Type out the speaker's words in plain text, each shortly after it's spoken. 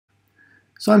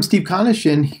So I'm Steve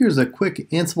Konish, and here's a quick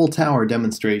Ansible Tower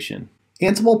demonstration.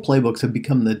 Ansible playbooks have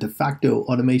become the de facto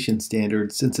automation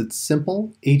standard since it's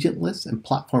simple, agentless, and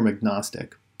platform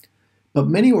agnostic. But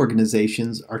many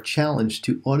organizations are challenged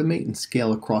to automate and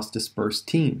scale across dispersed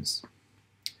teams.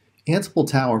 Ansible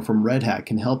Tower from Red Hat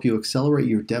can help you accelerate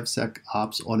your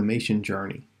DevSecOps automation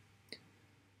journey.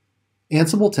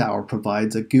 Ansible Tower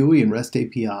provides a GUI and REST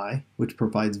API, which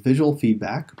provides visual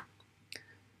feedback,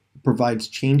 provides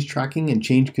change tracking and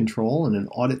change control and an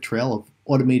audit trail of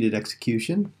automated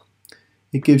execution.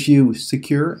 It gives you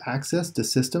secure access to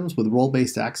systems with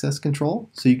role-based access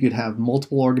control, so you could have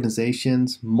multiple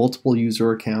organizations, multiple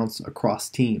user accounts across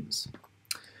teams.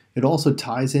 It also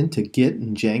ties into Git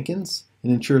and Jenkins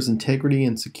and ensures integrity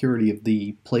and security of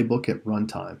the playbook at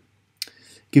runtime.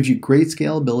 It gives you great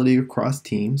scalability across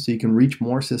teams, so you can reach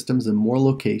more systems in more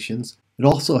locations. It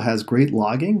also has great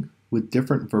logging with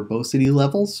different verbosity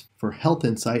levels for health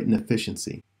insight and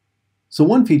efficiency. So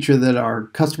one feature that our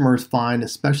customers find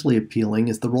especially appealing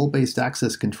is the role-based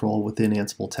access control within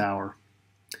Ansible Tower.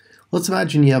 Let's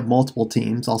imagine you have multiple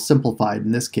teams. I'll simplify it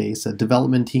in this case, a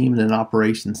development team and an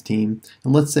operations team,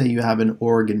 and let's say you have an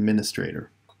org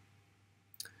administrator.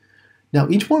 Now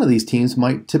each one of these teams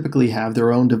might typically have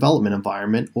their own development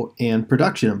environment and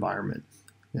production environment,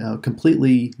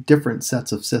 completely different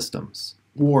sets of systems.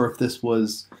 Or if this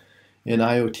was an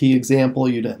IoT example,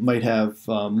 you might have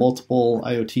multiple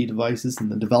IoT devices in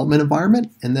the development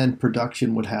environment, and then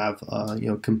production would have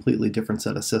a completely different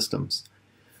set of systems.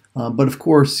 But of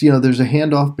course, there's a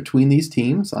handoff between these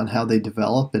teams on how they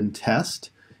develop and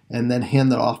test, and then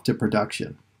hand that off to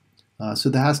production. So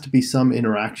there has to be some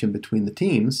interaction between the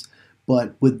teams,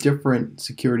 but with different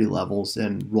security levels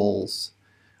and roles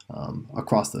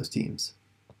across those teams.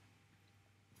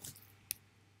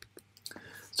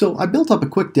 So I built up a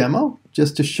quick demo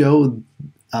just to show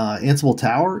Ansible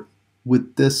Tower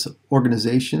with this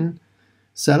organization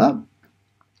setup.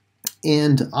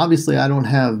 And obviously I don't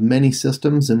have many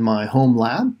systems in my home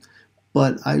lab,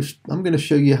 but I'm going to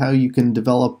show you how you can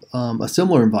develop a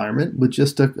similar environment with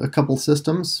just a couple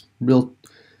systems real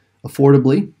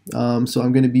affordably. So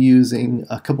I'm going to be using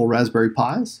a couple Raspberry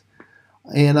Pis.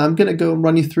 And I'm going to go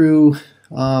run you through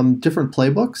different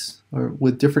playbooks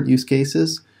with different use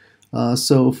cases.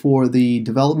 So for the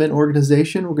development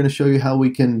organization, we're going to show you how we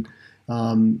can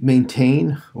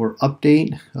maintain or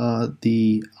update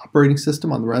the operating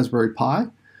system on the Raspberry Pi,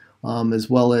 as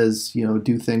well as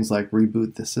do things like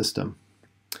reboot the system.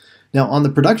 Now on the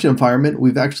production environment,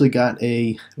 we've actually got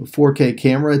a 4K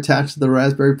camera attached to the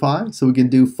Raspberry Pi, so we can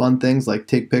do fun things like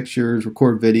take pictures,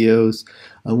 record videos.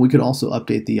 We can also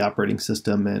update the operating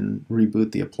system and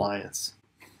reboot the appliance.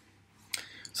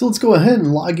 So let's go ahead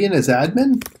and log in as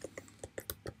admin.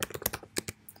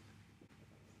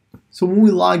 So when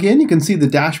we log in, you can see the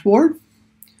dashboard.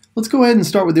 Let's go ahead and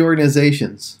start with the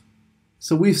organizations.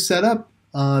 So we've set up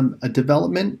a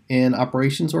development and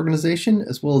operations organization,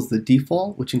 as well as the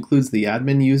default, which includes the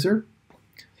admin user.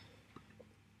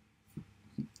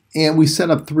 And we set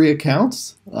up 3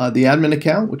 accounts. The admin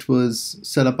account, which was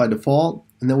set up by default,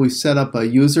 and then we set up a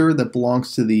user that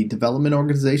belongs to the development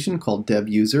organization called dev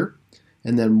user,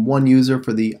 and then one user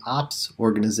for the ops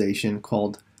organization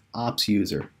called ops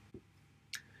user.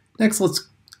 Next, let's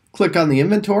click on the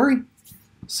inventory.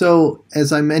 So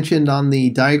as I mentioned on the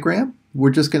diagram,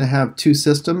 we're just going to have 2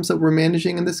 systems that we're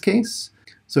managing in this case.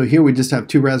 So here we just have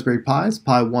 2 Raspberry Pis,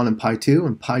 Pi 1 and Pi 2,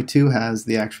 and Pi 2 has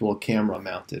the actual camera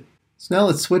mounted. So now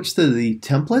let's switch to the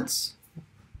templates.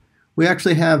 We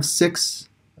actually have 6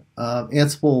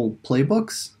 Ansible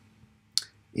playbooks,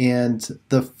 and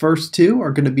the first 2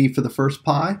 are going to be for the first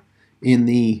Pi in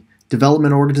the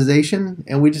development organization,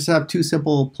 and we just have 2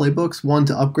 simple playbooks, one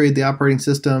to upgrade the operating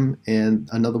system and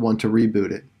another one to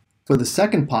reboot it. For the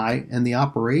second Pi and the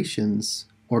operations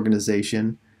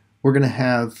organization, we're going to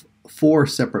have 4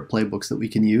 separate playbooks that we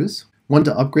can use. One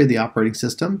to upgrade the operating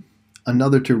system,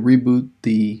 another to reboot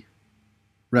the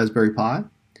Raspberry Pi,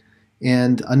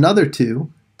 and another 2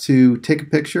 to take a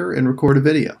picture and record a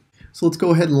video. So let's go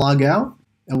ahead and log out,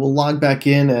 and we'll log back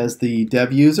in as the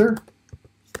dev user.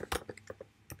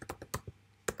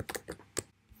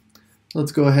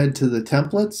 Let's go ahead to the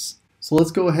templates. So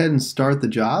let's go ahead and start the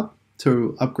job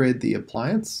to upgrade the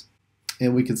appliance.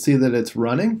 And we can see that it's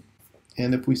running.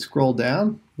 And if we scroll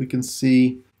down, we can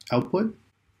see output.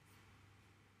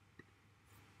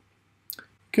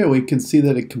 Okay, we can see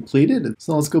that it completed.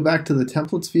 So let's go back to the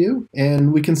templates view.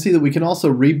 And we can see that we can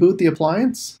also reboot the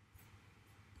appliance.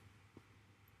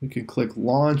 We can click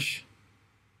launch.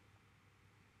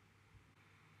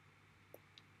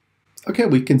 Okay,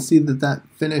 we can see that that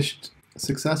finished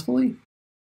successfully.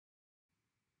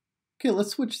 Okay,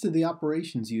 let's switch to the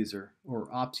operations user or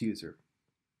ops user.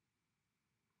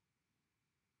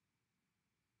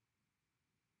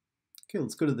 Okay,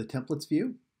 let's go to the templates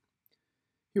view.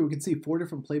 Here we can see 4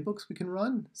 different playbooks we can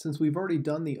run. Since we've already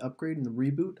done the upgrade and the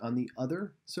reboot on the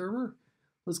other server,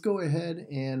 let's go ahead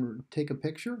and take a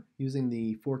picture using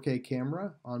the 4K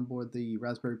camera on board the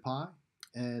Raspberry Pi,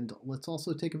 and let's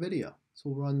also take a video.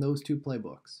 So we'll run those 2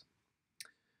 playbooks.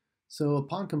 So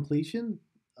upon completion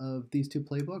of these 2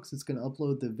 playbooks, it's going to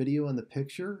upload the video and the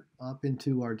picture up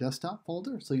into our desktop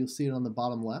folder, so you'll see it on the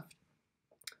bottom left.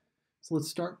 So let's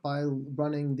start by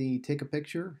running the take a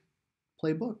picture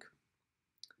playbook.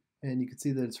 And you can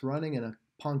see that it's running, and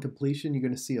upon completion you're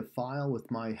going to see a file with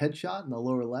my headshot in the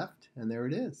lower left, and there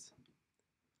it is.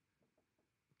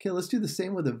 Okay, let's do the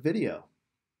same with a video.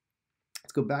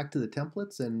 Let's go back to the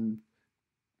templates and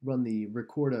run the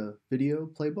record a video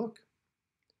playbook.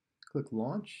 Click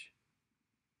launch.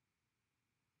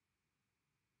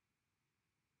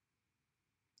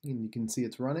 And you can see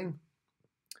it's running,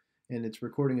 and it's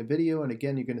recording a video, and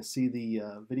again you're going to see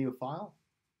the video file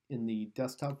in the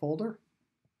desktop folder.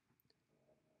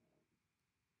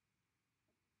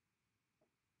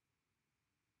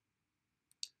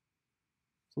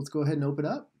 So let's go ahead and open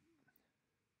up,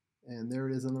 and there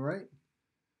it is on the right.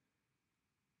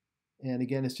 And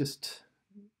again, it's just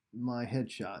my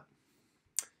headshot.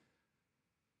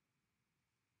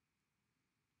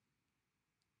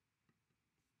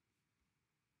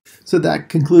 So that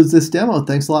concludes this demo.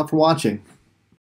 Thanks a lot for watching.